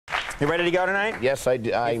You ready to go tonight? Yes, I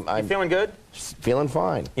do. I'm feeling good? Feeling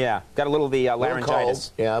fine. Yeah, got a little of the laryngitis.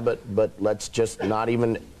 Cold, yeah, but let's just not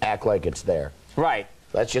even act like it's there. Right.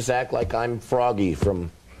 Let's just act like I'm Froggy from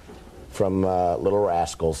Little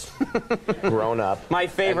Rascals, grown up. My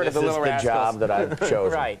favorite of the Little Rascals. This is the job that I've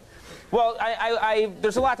chosen. Right. Well,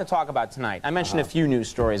 there's a lot to talk about tonight. I mentioned a few news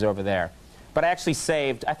stories over there, but I actually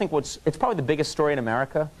saved, I think it's probably the biggest story in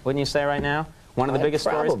America, wouldn't you say right now? One of the biggest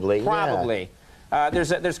stories? Probably. Yeah.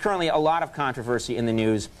 There's currently a lot of controversy in the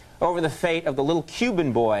news over the fate of the little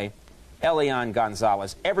Cuban boy, Elián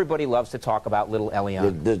Gonzalez. Everybody loves to talk about little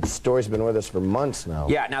Elián. The story's been with us for months now.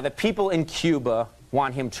 Yeah, now the people in Cuba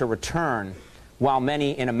want him to return, while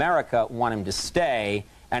many in America want him to stay.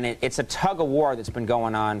 And it's a tug-of-war that's been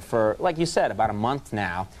going on for, like you said, about a month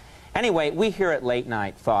now. Anyway, we here at Late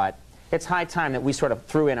Night thought it's high time that we sort of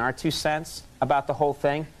threw in our 2 cents about the whole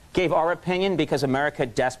thing. Gave our opinion because America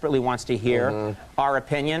desperately wants to hear our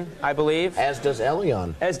opinion, I believe. As does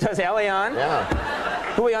Elián. As does Elián. Yeah.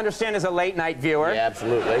 Who we understand is a late night viewer. Yeah,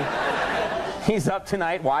 absolutely. He's up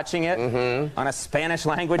tonight watching it on a Spanish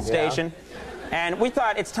language station. And we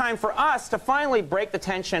thought it's time for us to finally break the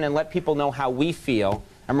tension and let people know how we feel.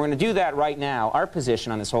 And we're going to do that right now, our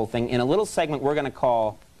position on this whole thing, in a little segment we're going to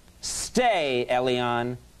call Stay,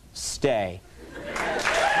 Elián, Stay.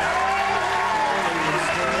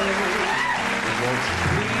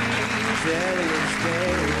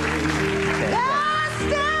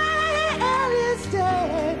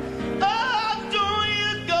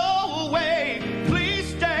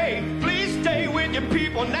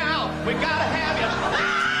 Now we gotta have you.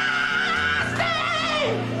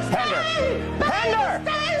 Stay!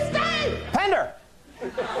 Pender!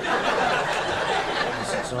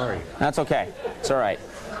 Sorry. That's okay. It's all right.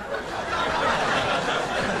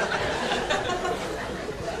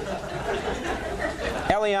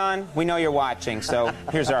 Elián, we know you're watching, so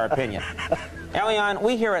here's our opinion. Elián,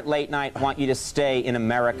 we here at Late Night want you to stay in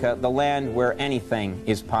America, the land where anything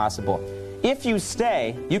is possible. If you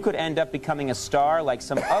stay, you could end up becoming a star like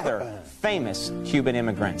some other famous Cuban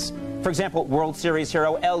immigrants. For example, World Series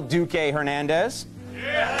hero El Duque Hernandez.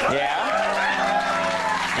 Yeah.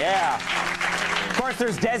 Of course,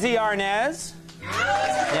 there's Desi Arnaz.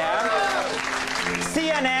 Yeah.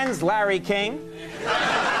 CNN's Larry King.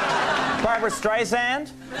 Barbara Streisand.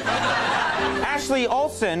 Ashley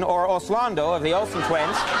Olsen, or Oslando of the Olsen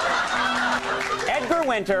twins. Edgar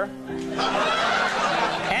Winter.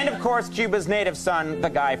 And, of course, Cuba's native son, the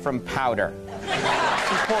guy from Powder. It's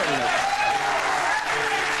important that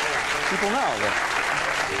people know that.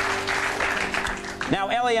 Now,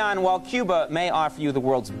 Elián, while Cuba may offer you the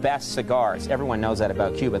world's best cigars, everyone knows that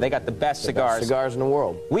about Cuba. They got the best cigars. Best cigars in the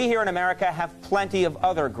world. We here in America have plenty of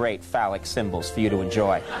other great phallic symbols for you to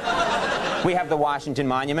enjoy. We have the Washington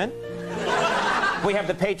Monument. We have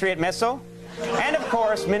the Patriot Missile. And, of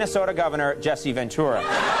course, Minnesota Governor Jesse Ventura.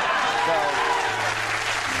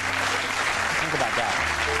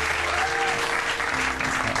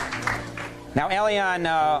 Now,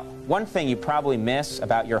 Elián, one thing you probably miss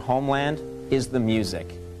about your homeland is the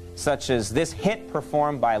music, such as this hit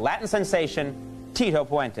performed by Latin sensation Tito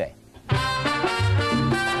Puente.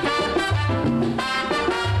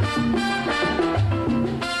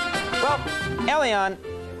 Well, Elián,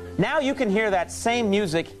 now you can hear that same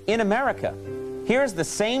music in America. Here's the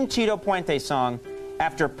same Tito Puente song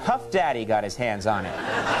after Puff Daddy got his hands on it.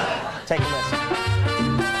 Take a listen.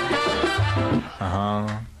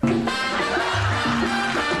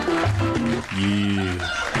 Yeah.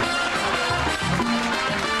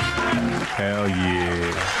 Hell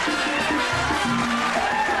yeah.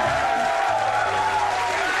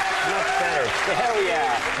 Much better. Hell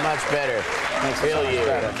yeah. Much better. Hell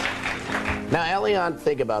yeah. Now, Elián,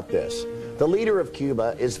 think about this. The leader of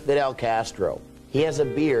Cuba is Fidel Castro. He has a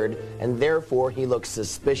beard, and therefore he looks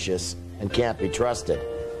suspicious and can't be trusted.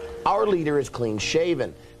 Our leader is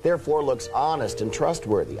clean-shaven, therefore looks honest and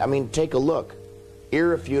trustworthy. I mean, take a look.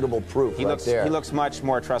 Irrefutable proof He looks much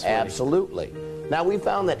more trustworthy. Absolutely. Now, we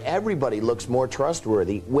found that everybody looks more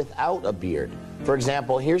trustworthy without a beard. For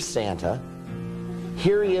example, here's Santa.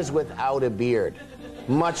 Here he is without a beard.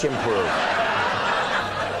 Much improved.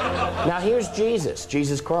 Now, here's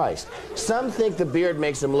Jesus Christ. Some think the beard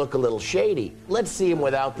makes him look a little shady. Let's see him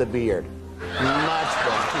without the beard. Much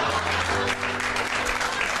better.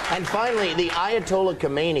 And finally, the Ayatollah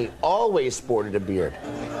Khomeini always sported a beard.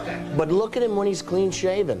 But look at him when he's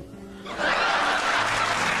clean-shaven.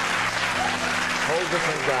 Whole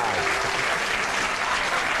different guy.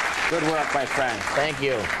 Good work, my friend. Thank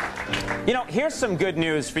you. You know, here's some good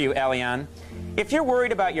news for you, Elián. If you're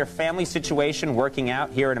worried about your family situation working out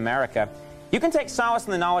here in America, You can take solace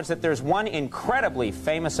in the knowledge that there's one incredibly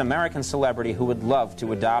famous American celebrity who would love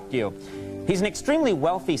to adopt you. He's an extremely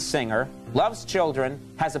wealthy singer, loves children,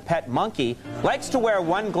 has a pet monkey, likes to wear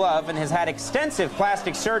one glove, and has had extensive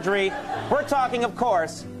plastic surgery. We're talking, of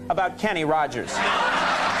course, about Kenny Rogers.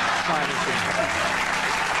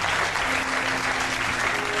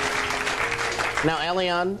 Now,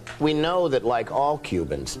 Elián, we know that like all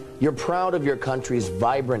Cubans, you're proud of your country's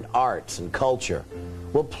vibrant arts and culture.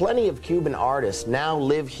 Well, plenty of Cuban artists now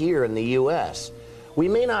live here in the U.S. We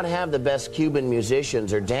may not have the best Cuban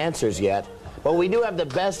musicians or dancers yet, but we do have the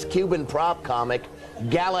best Cuban prop comic,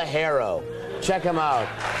 Galahero. Check him out.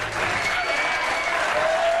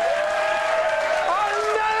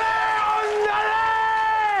 ¡Ándale!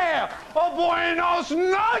 ¡Ándale! ¡Oh, buenos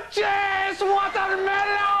noches,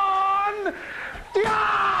 watermelon!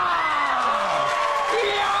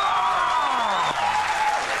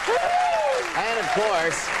 And of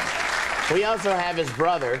course, we also have his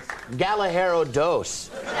brother, Galahero Dos.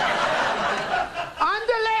 ¡Ándale,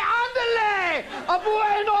 ándale! ¡Oh,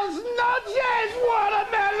 buenos noches,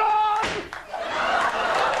 watermelon!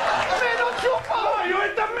 ¡Me no chupo! Oh, you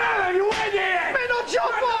ate the melon, you ate it! ¡Me no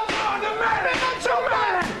chupo! Oh, the melon! ¡Me no chupo!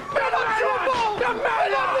 ¡Me no chupo! ¡The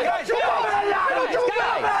melon! ¡Me no chupo! ¡Me no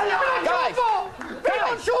chupo! ¡Me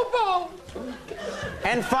no chupo!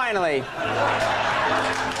 And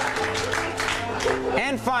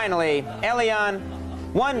finally, Elián,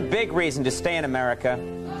 one big reason to stay in America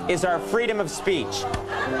is our freedom of speech.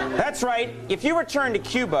 That's right, if you return to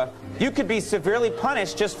Cuba, you could be severely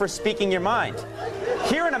punished just for speaking your mind.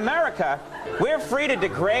 Here in America, we're free to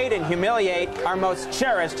degrade and humiliate our most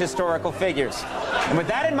cherished historical figures. And with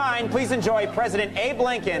that in mind, please enjoy President Abe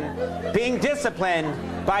Lincoln being disciplined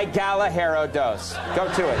by Galahero Dos.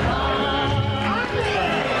 Go to it.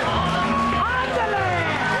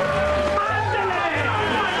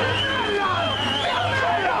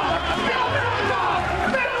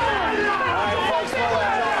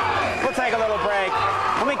 Take a little break.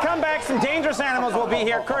 When we come back, some dangerous animals will be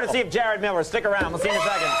here, courtesy of Jared Miller. Stick around. We'll see you in a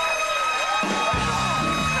second.